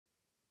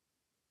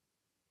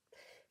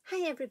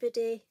Hi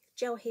everybody,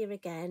 Jo here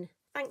again.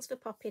 Thanks for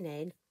popping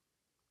in.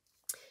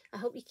 I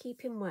hope you're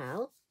keeping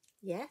well.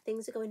 Yeah,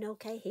 things are going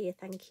okay here,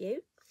 thank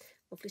you.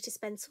 Lovely to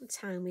spend some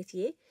time with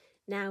you.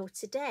 Now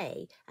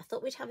today, I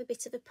thought we'd have a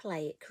bit of a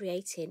play at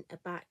creating a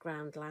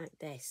background like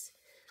this.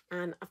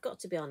 And I've got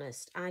to be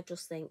honest, I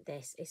just think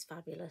this is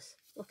fabulous.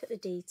 Look at the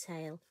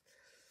detail.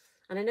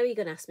 And I know you're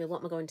going to ask me, what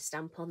am I going to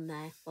stamp on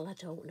there? Well, I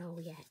don't know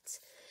yet.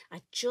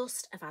 I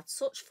just have had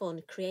such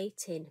fun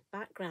creating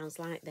backgrounds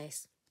like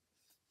this.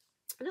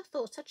 And I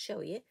thought I'd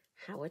show you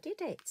how I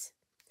did it.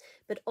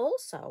 But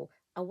also,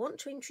 I want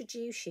to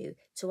introduce you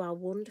to our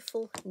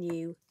wonderful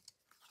new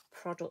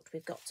product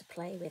we've got to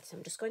play with. So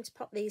I'm just going to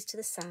pop these to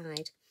the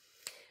side.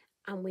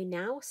 And we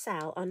now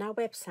sell on our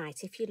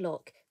website, if you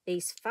look,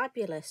 these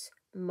fabulous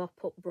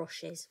mop-up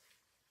brushes.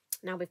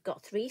 Now we've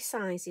got 3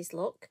 sizes,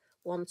 look,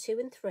 1, 2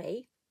 and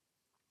 3.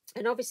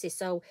 And obviously,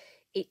 so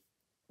it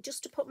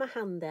just to put my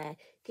hand there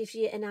gives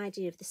you an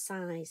idea of the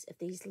size of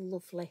these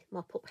lovely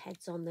mop-up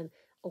heads on them.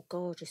 Oh,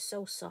 gorgeous,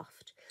 so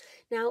soft.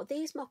 Now,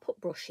 these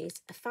mop-up brushes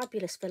are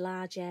fabulous for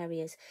large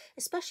areas,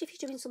 especially if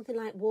you're doing something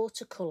like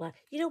watercolour.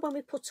 You know, when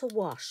we put a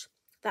wash,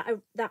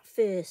 that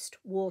first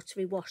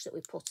watery wash that we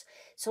put.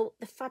 So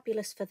they're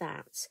fabulous for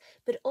that.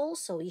 But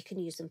also you can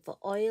use them for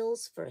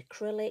oils, for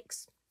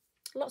acrylics,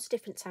 lots of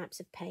different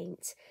types of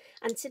paint.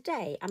 And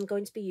today I'm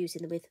going to be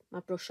using them with my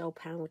brush hole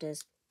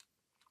powders.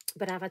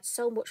 But I've had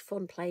so much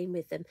fun playing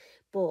with them.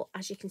 But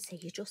as you can see,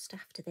 you just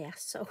after, they are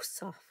so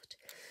soft.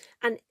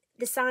 And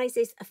the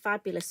sizes are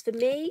fabulous. For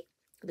me,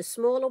 the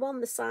smaller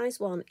one, the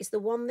size one, is the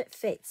one that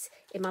fits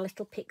in my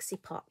little pixie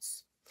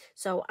pots.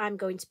 So I'm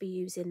going to be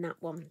using that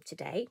one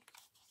today.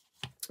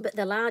 But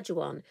the larger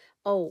one,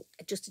 oh,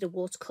 I just did a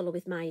watercolour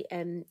with my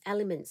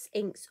elements,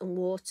 inks and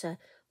water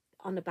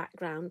on a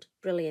background.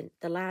 Brilliant.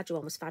 The larger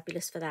one was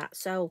fabulous for that.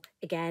 So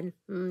again,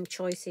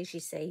 choices, you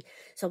see.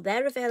 So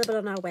they're available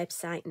on our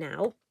website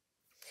now.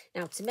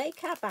 Now, to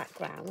make our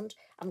background,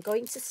 I'm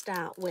going to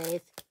start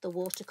with the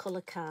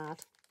watercolour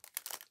card.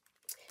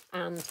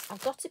 And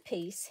I've got a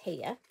piece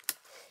here,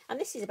 and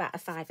this is about a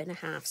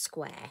 5.5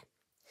 square.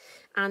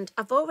 And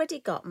I've already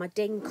got my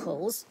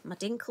Dinkles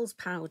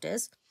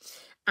powders.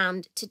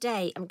 And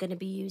today I'm going to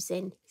be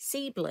using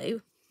sea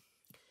blue.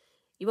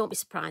 You won't be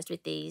surprised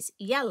with these.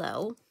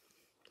 Yellow,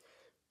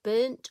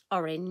 burnt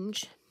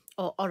orange,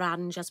 or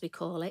orange as we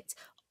call it,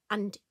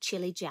 and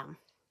chili jam.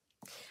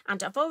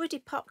 And I've already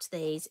popped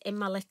these in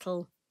my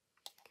little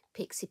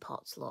pixie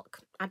pots, look.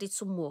 Added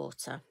some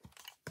water.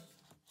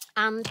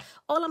 And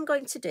all I'm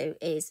going to do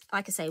is,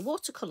 like I say,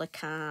 watercolour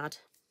card.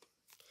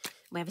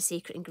 We have a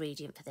secret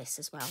ingredient for this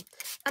as well.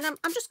 And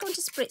I'm just going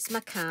to spritz my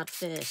card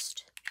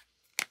first.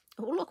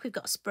 Oh, look, we've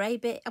got a spray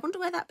bit. I wonder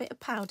where that bit of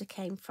powder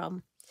came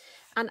from.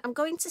 And I'm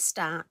going to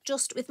start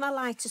just with my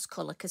lightest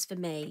colour, because for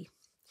me,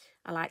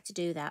 I like to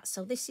do that.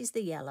 So this is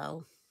the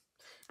yellow.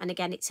 And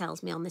again, it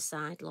tells me on the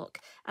side, look.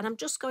 And I'm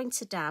just going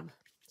to dab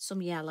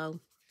some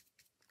yellow.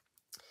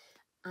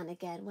 And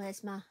again,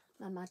 where's my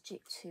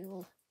magic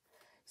tool?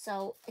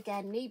 So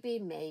again, me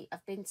being me,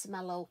 I've been to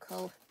my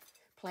local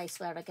place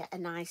where I get a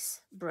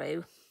nice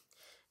brew.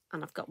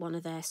 And I've got one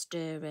of their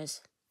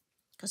stirrers.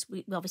 Because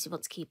we obviously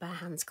want to keep our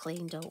hands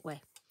clean, don't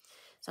we?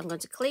 So I'm going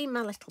to clean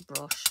my little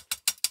brush.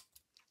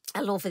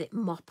 I love it,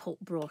 mop-up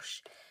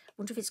brush. I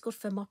wonder if it's good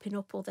for mopping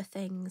up other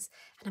things.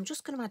 And I'm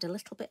just going to add a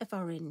little bit of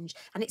orange.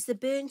 And it's the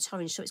burnt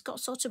orange, so it's got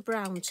sort of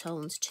brown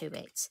tones to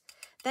it.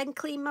 Then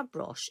clean my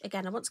brush.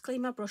 Again, I want to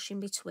clean my brush in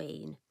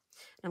between.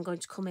 And I'm going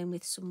to come in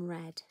with some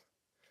red.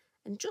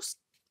 And just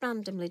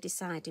randomly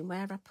deciding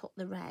where I put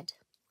the red.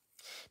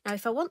 Now,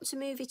 if I want to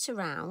move it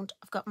around,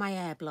 I've got my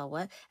air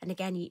blower. And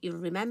again, you'll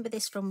remember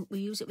this from, we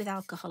use it with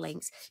alcohol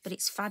inks, but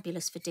it's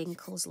fabulous for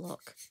Dinkles,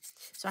 look.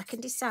 So I can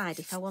decide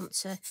if I want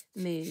to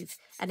move.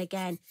 And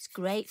again, it's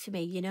great for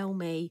me. You know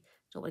me,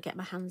 don't want to get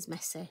my hands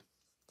messy.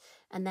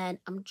 And then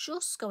I'm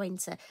just going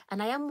to,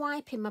 and I am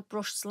wiping my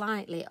brush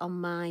slightly on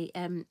my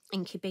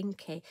Inky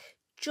Binky,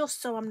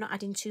 just so I'm not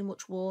adding too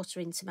much water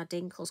into my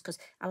Dinkles, because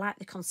I like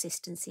the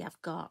consistency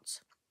I've got.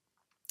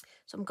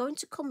 So I'm going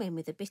to come in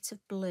with a bit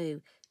of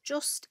blue,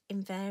 just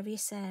in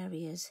various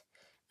areas,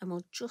 and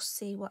we'll just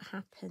see what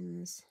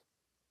happens.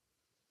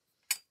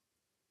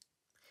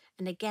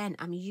 And again,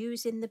 I'm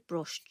using the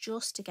brush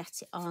just to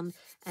get it on,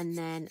 and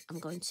then I'm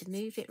going to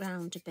move it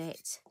round a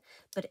bit.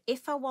 But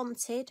if I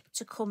wanted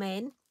to come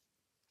in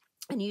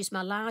and use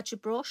my larger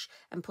brush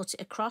and put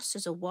it across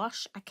as a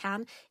wash, I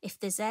can. If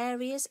there's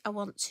areas I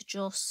want to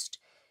just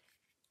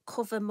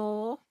cover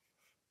more,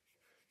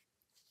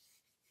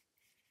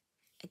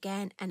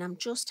 again, and I'm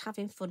just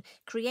having fun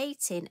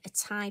creating a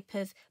type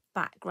of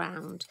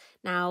background.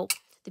 Now,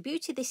 the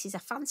beauty of this is I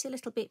fancy a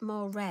little bit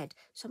more red,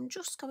 so I'm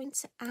just going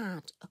to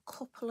add a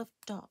couple of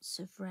dots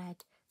of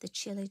red, the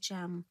chili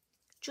jam,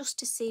 just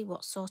to see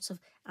what sort of,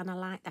 and I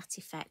like that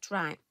effect.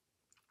 Right,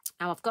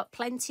 now I've got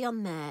plenty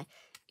on there.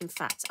 In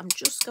fact, I'm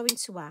just going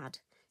to add,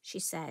 she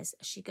says,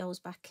 as she goes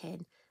back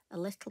in, a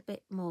little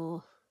bit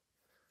more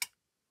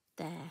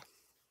there.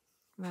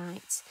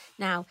 Right,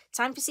 now,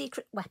 time for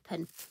secret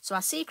weapon. So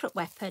our secret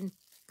weapon,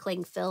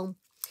 cling film.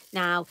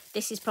 Now,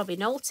 this is probably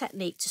an old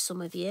technique to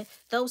some of you.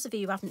 Those of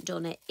you who haven't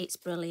done it, it's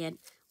brilliant.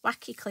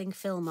 Whack your cling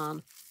film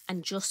on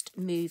and just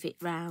move it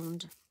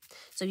round.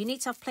 So you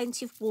need to have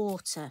plenty of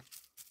water.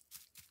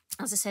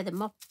 As I say, the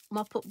mop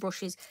up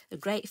brushes are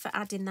great for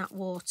adding that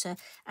water,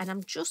 and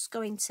I'm just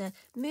going to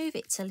move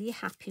it till you're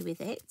happy with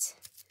it.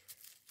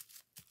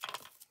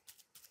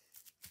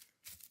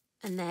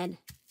 And then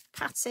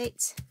pat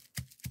it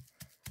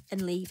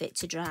and leave it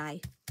to dry.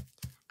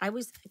 I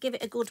always give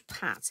it a good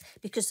pat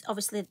because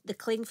obviously the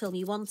cling film,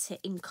 you want it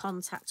in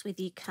contact with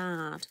your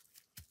card.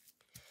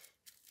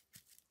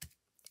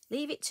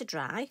 Leave it to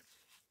dry.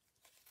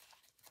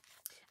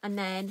 And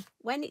then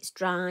when it's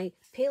dry,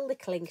 peel the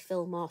cling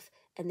film off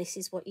and this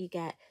is what you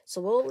get.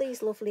 So all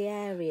these lovely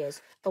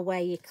areas are where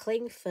your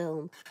cling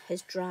film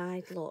has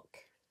dried, look.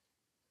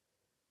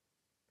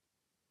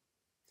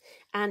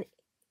 And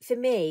for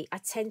me, I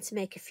tend to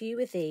make a few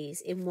of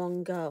these in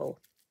one go.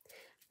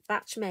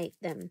 Batch make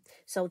them,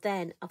 so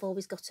then I've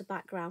always got a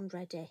background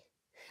ready.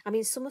 I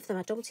mean, some of them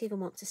I don't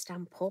even want to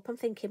stamp up. I'm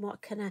thinking,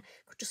 what can I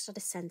could just add a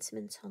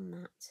sentiment on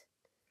that.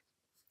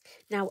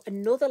 Now,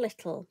 another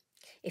little,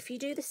 if you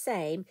do the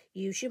same,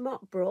 use your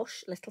mop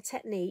brush, little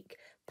technique,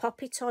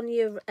 pop it on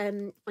your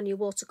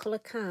watercolour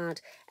card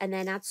and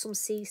then add some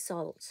sea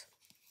salt.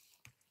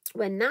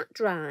 When that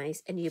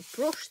dries and you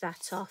brush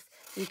that off,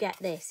 you get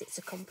this. It's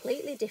a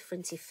completely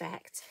different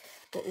effect,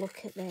 but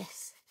look at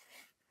this.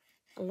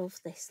 I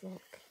love this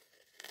look.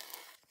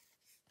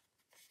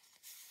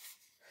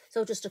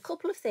 So just a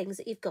couple of things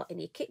that you've got in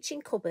your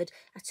kitchen cupboard.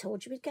 I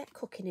told you we'd get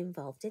cooking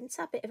involved, didn't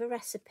I? A bit of a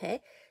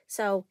recipe.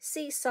 So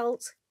sea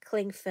salt,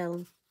 cling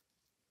film,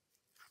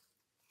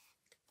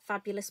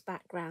 fabulous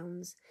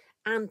backgrounds.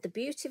 And the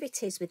beauty of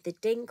it is with the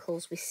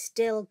Dinkles, we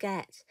still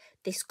get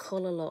this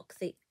colour look.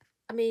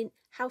 I mean,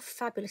 how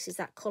fabulous is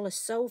that colour?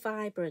 So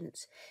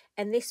vibrant.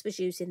 And this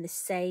was using the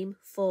same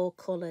 4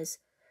 colours.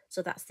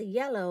 So that's the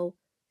yellow,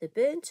 the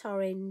burnt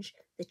orange,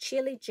 the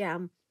chili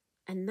jam,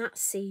 and that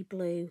sea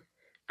blue.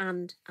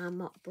 And our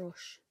mop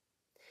brush.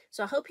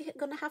 So I hope you're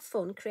going to have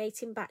fun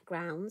creating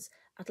backgrounds.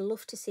 I'd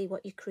love to see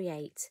what you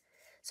create.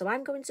 So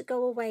I'm going to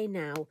go away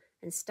now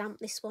and stamp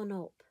this one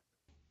up.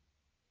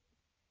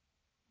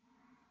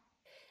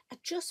 I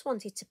just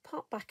wanted to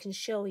pop back and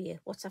show you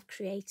what I've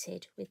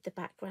created with the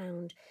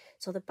background.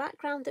 So the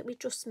background that we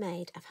just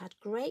made, I've had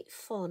great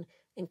fun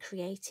and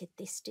created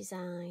this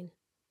design.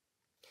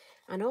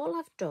 And all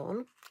I've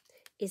done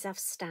is I've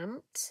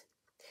stamped.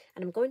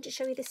 And I'm going to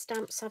show you the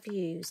stamps I've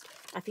used.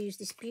 I've used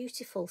this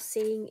beautiful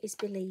Seeing is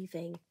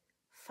Believing.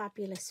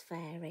 Fabulous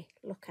fairy.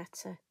 Look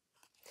at her.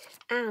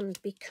 And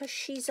because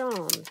she's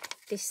on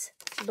this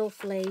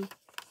lovely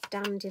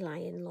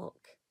dandelion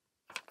look.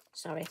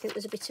 Sorry, I think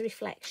there's a bit of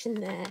reflection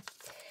there.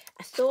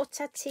 I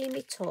thought I'd team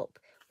it up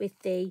with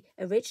the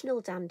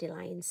original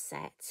dandelion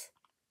set.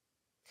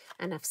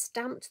 And I've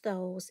stamped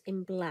those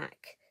in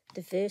black.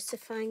 The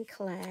VersaFine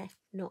Claire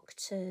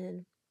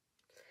Nocturne.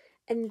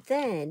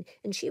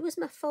 And she was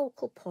my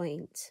focal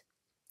point.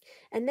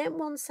 And then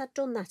once I'd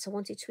done that, I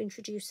wanted to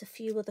introduce a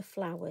few other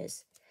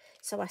flowers.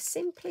 So I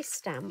simply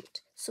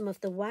stamped some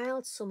of the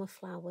wild summer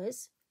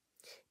flowers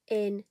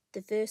in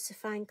the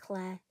VersaFine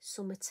Claire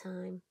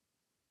Summertime.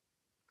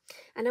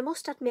 And I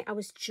must admit, I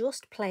was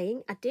just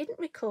playing. I didn't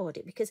record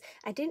it because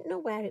I didn't know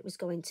where it was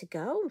going to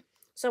go.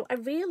 So I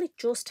really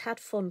just had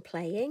fun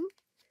playing.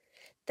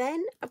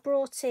 Then I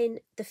brought in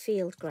the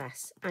field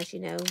grass, as you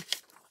know,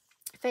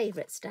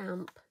 favourite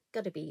stamp.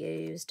 Got to be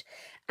used.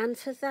 And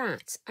for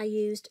that I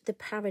used the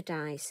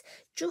Paradise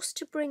just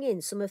to bring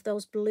in some of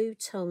those blue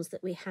tones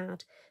that we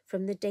had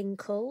from the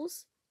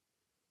Dinkles.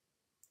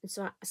 And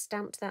so I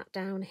stamped that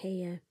down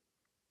here.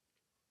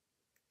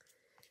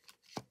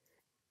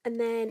 And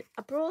then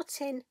I brought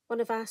in one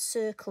of our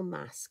circle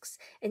masks,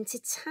 and to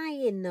tie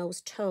in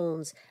those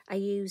tones I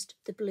used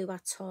the blue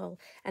Atoll,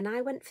 and I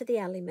went for the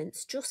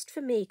elements just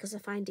for me because I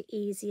find it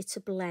easier to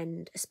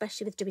blend,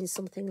 especially with doing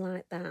something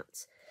like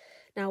that.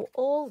 Now,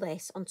 all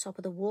this on top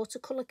of the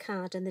watercolour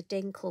card and the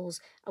Dinkles,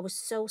 I was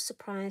so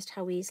surprised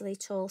how easily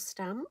it all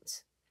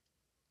stamped.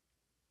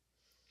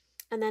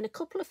 And then a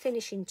couple of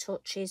finishing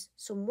touches,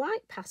 some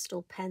white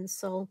pastel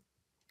pencil,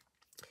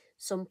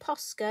 some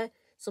Posca,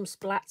 some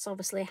splats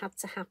obviously had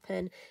to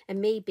happen, and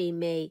me being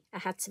me, I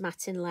had to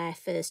matte and layer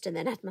first and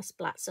then add my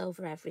splats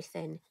over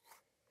everything.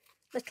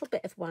 Little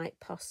bit of white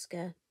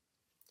Posca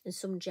and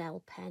some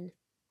gel pen.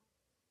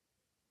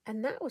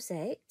 And that was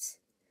it.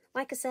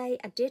 Like I say,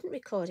 I didn't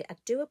record it. I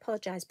do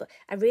apologise, but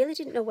I really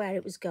didn't know where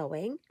it was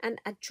going. And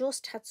I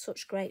just had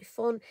such great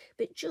fun.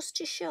 But just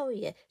to show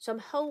you, so I'm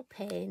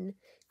hoping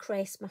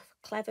Chris, my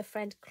clever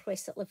friend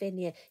Chris at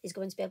Lavinia, is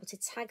going to be able to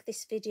tag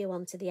this video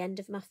on to the end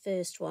of my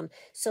first one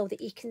so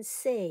that you can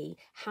see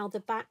how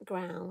the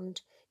background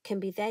can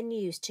be then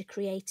used to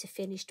create a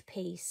finished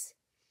piece.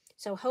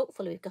 So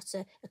hopefully we've got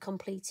a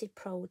completed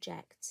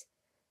project.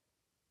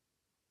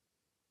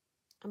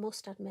 I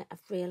must admit,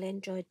 I've really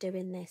enjoyed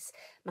doing this.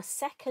 My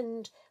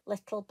second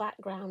little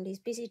background is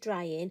busy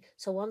drying,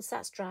 so once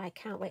that's dry, I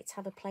can't wait to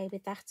have a play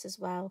with that as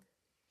well.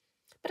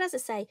 But as I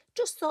say,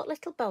 just thought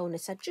little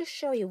bonus, I'd just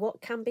show you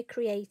what can be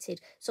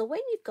created. So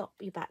when you've got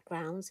your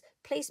backgrounds,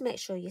 please make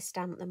sure you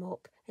stamp them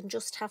up and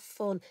just have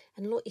fun.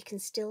 And look, you can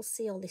still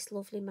see all this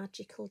lovely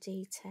magical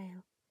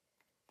detail.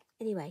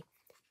 Anyway,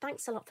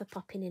 thanks a lot for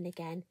popping in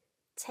again.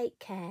 Take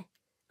care.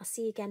 I'll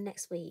see you again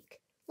next week.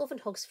 Love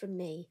and hugs from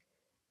me.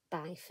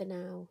 Bye for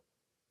now.